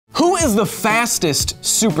is the fastest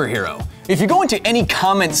superhero? If you go into any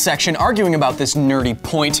comment section arguing about this nerdy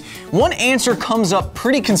point, one answer comes up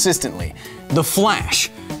pretty consistently. The Flash.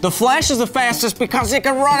 The Flash is the fastest because he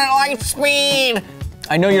can run at light speed.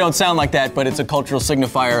 I know you don't sound like that, but it's a cultural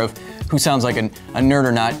signifier of who sounds like a nerd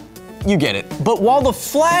or not. You get it. But while the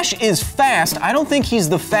Flash is fast, I don't think he's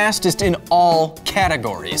the fastest in all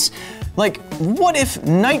categories. Like, what if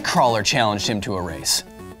Nightcrawler challenged him to a race?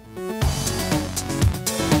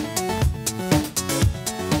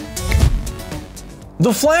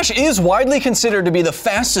 The Flash is widely considered to be the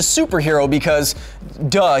fastest superhero because,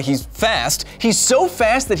 duh, he's fast. He's so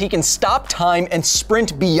fast that he can stop time and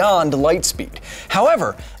sprint beyond light speed.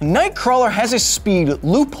 However, Nightcrawler has a speed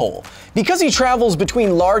loophole. Because he travels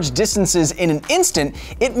between large distances in an instant,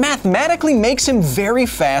 it mathematically makes him very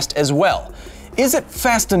fast as well. Is it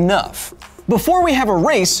fast enough? Before we have a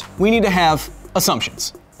race, we need to have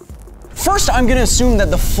assumptions. First, I'm gonna assume that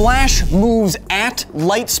the Flash moves at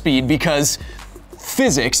light speed because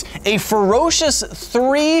physics, a ferocious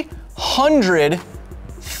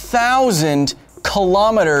 300,000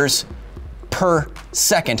 kilometers per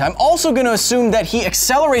second. I'm also going to assume that he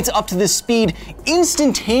accelerates up to this speed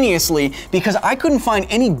instantaneously because I couldn't find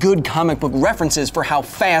any good comic book references for how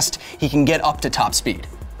fast he can get up to top speed.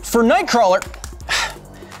 For Nightcrawler,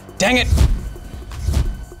 dang it.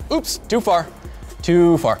 Oops, too far. For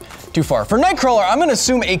Nightcrawler, I'm going to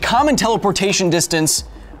assume a common teleportation distance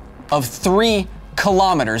of 3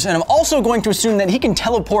 kilometers, and I'm also going to assume that he can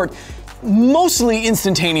teleport mostly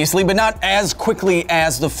instantaneously, but not as quickly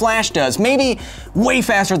as the Flash does. Maybe way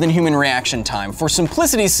faster than human reaction time. For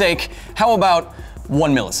simplicity's sake, how about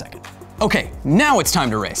 1 millisecond? Okay, now it's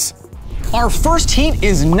time to race. Our first heat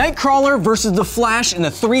is Nightcrawler versus the Flash in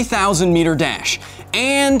the 3,000 meter dash.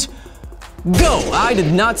 And go! I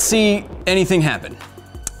did not see anything happen.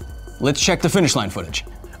 Let's check the finish line footage.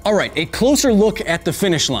 All right, a closer look at the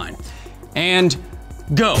finish line. And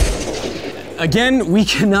go. Again, we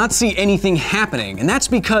cannot see anything happening, and that's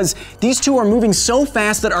because these two are moving so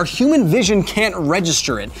fast that our human vision can't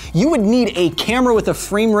register it. You would need a camera with a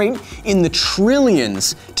frame rate in the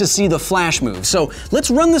trillions to see the Flash move. So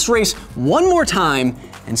let's run this race one more time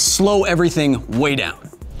and slow everything way down.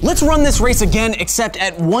 Let's run this race again, except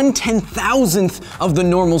at 1/10,000th of the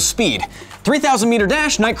normal speed. 3,000 meter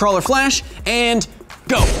dash, Nightcrawler Flash, and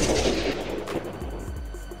go.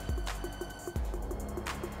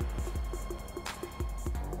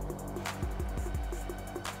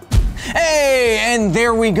 Hey, and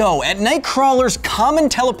there we go. At Nightcrawler's common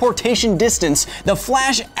teleportation distance, the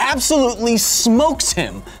Flash absolutely smokes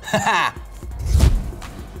him.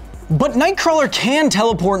 But Nightcrawler can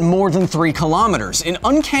teleport more than 3 kilometers. In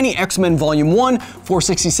Uncanny X-Men Volume 1,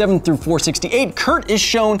 467 through 468, Kurt is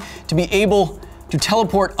shown to be able to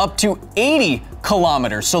teleport up to 80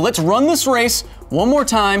 kilometers. So let's run this race one more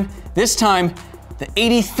time, this time the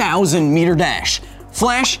 80,000 meter dash.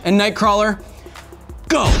 Flash and Nightcrawler,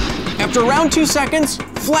 go! After around 2 seconds,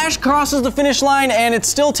 Flash crosses the finish line and it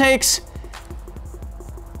still takes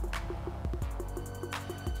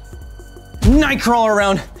Nightcrawler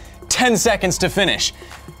around 10 seconds to finish.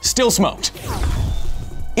 Still smoked.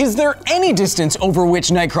 Is there any distance over which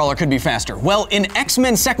Nightcrawler could be faster? Well, in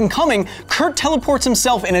X-Men Second Coming, Kurt teleports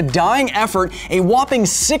himself in a dying effort a whopping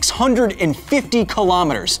 650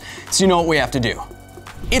 kilometers. So you know what we have to do.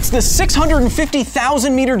 It's the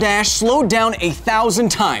 650,000 meter dash slowed down 1,000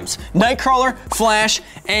 times. Nightcrawler, Flash,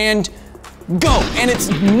 and go. And it's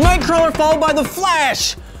Nightcrawler followed by the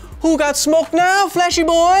Flash. Who got smoked now, Flashy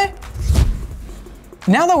boy?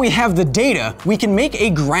 Now that we have the data, we can make a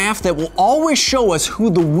graph that will always show us who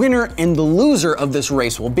the winner and the loser of this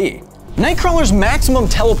race will be. Nightcrawler's maximum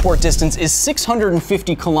teleport distance is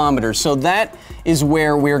 650 kilometers, so that is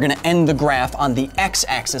where we're gonna end the graph on the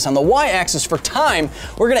x-axis. On the y-axis for time,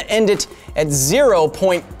 we're gonna end it at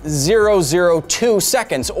 0.002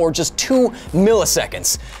 seconds, or just 2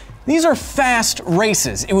 milliseconds. These are fast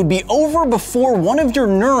races. It would be over before one of your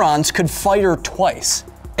neurons could fire twice.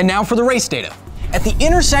 And now for the race data. At the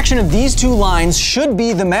intersection of these two lines should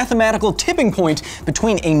be the mathematical tipping point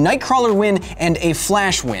between a Nightcrawler win and a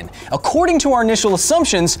Flash win. According to our initial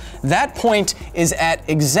assumptions, that point is at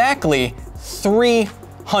exactly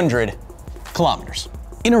 300 kilometers.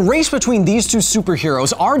 In a race between these two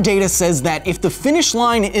superheroes, our data says that if the finish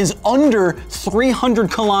line is under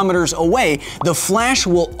 300 kilometers away, the Flash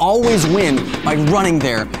will always win by running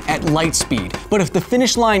there at light speed. But if the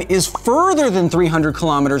finish line is further than 300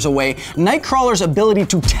 kilometers away, Nightcrawler's ability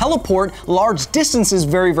to teleport large distances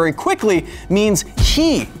very, very quickly means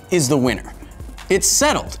he is the winner. It's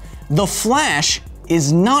settled. The Flash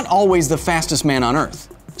is not always the fastest man on Earth.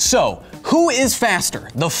 So, Who is faster,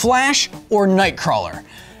 the Flash or Nightcrawler?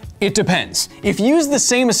 It depends. If you use the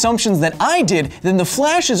same assumptions that I did, then the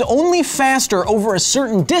Flash is only faster over a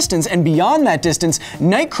certain distance, and beyond that distance,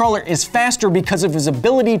 Nightcrawler is faster because of his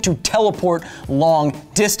ability to teleport long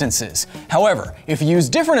distances. However, if you use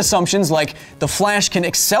different assumptions, like the Flash can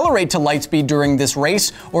accelerate to lightspeed during this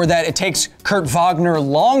race, or that it takes Kurt Wagner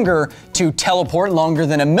longer to teleport, longer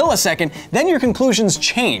than a millisecond, then your conclusions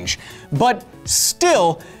change. But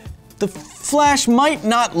still, the Flash might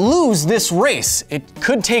not lose this race. It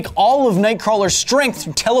could take all of Nightcrawler's strength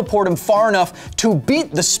to teleport him far enough to beat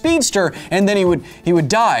the speedster, and then he would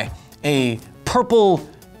die a purpley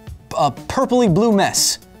blue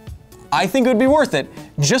mess. I think it would be worth it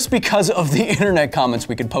just because of the internet comments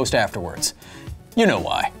we could post afterwards. You know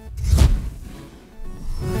why.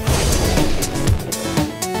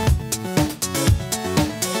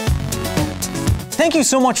 Thank you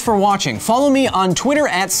so much for watching. Follow me on Twitter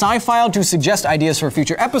at SciFile to suggest ideas for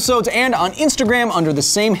future episodes, and on Instagram under the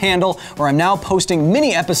same handle, where I'm now posting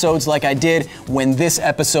mini episodes like I did when this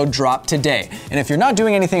episode dropped today. And if you're not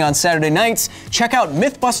doing anything on Saturday nights, check out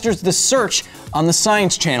Mythbusters The Search on the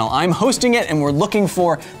Science Channel. I'm hosting it, and we're looking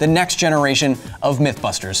for the next generation of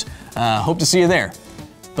Mythbusters. Hope to see you there.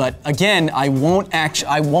 But again, I won't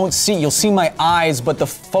see, you'll see my eyes, but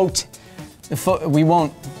we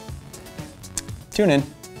won't. Tune in.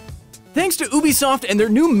 Thanks to Ubisoft and their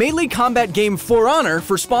new melee combat game For Honor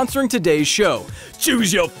for sponsoring today's show.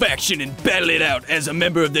 Choose your faction and battle it out as a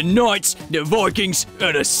member of the Knights, the Vikings,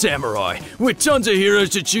 and a Samurai. With tons of heroes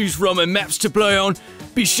to choose from and maps to play on,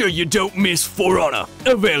 be sure you don't miss For Honor.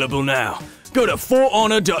 Available now. Go to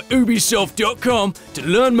forhonor.ubisoft.com to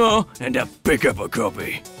learn more and to pick up a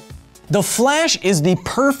copy. The Flash is the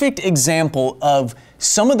perfect example of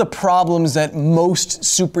some of the problems that most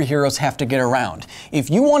superheroes have to get around. If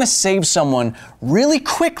you want to save someone really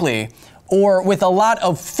quickly or with a lot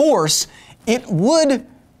of force, it would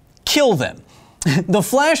kill them. The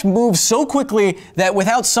Flash moves so quickly that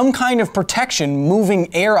without some kind of protection,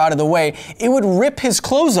 moving air out of the way, it would rip his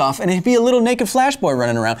clothes off and it'd be a little naked Flash boy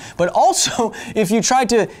running around. But also, if you tried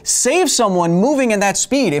to save someone moving at that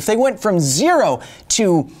speed, if they went from 0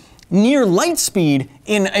 to near light speed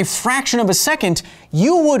in a fraction of a second,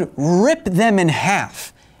 you would rip them in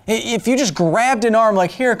half. If you just grabbed an arm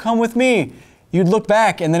like, here, come with me, you'd look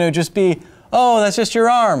back and then it would just be, oh, that's just your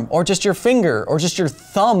arm, or just your finger, or just your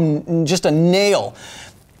thumb, just a nail.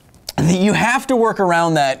 You have to work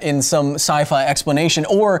around that in some sci-fi explanation,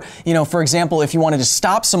 or, you know, for example, if you wanted to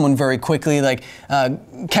stop someone very quickly, like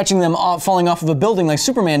catching them falling off of a building like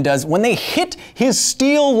Superman does, when they hit his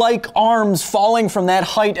steel-like arms falling from that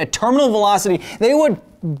height at terminal velocity, they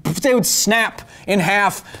would snap in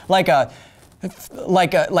half like a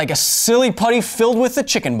silly putty filled with a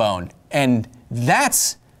chicken bone. And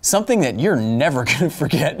that's something that you're never gonna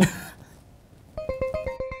forget.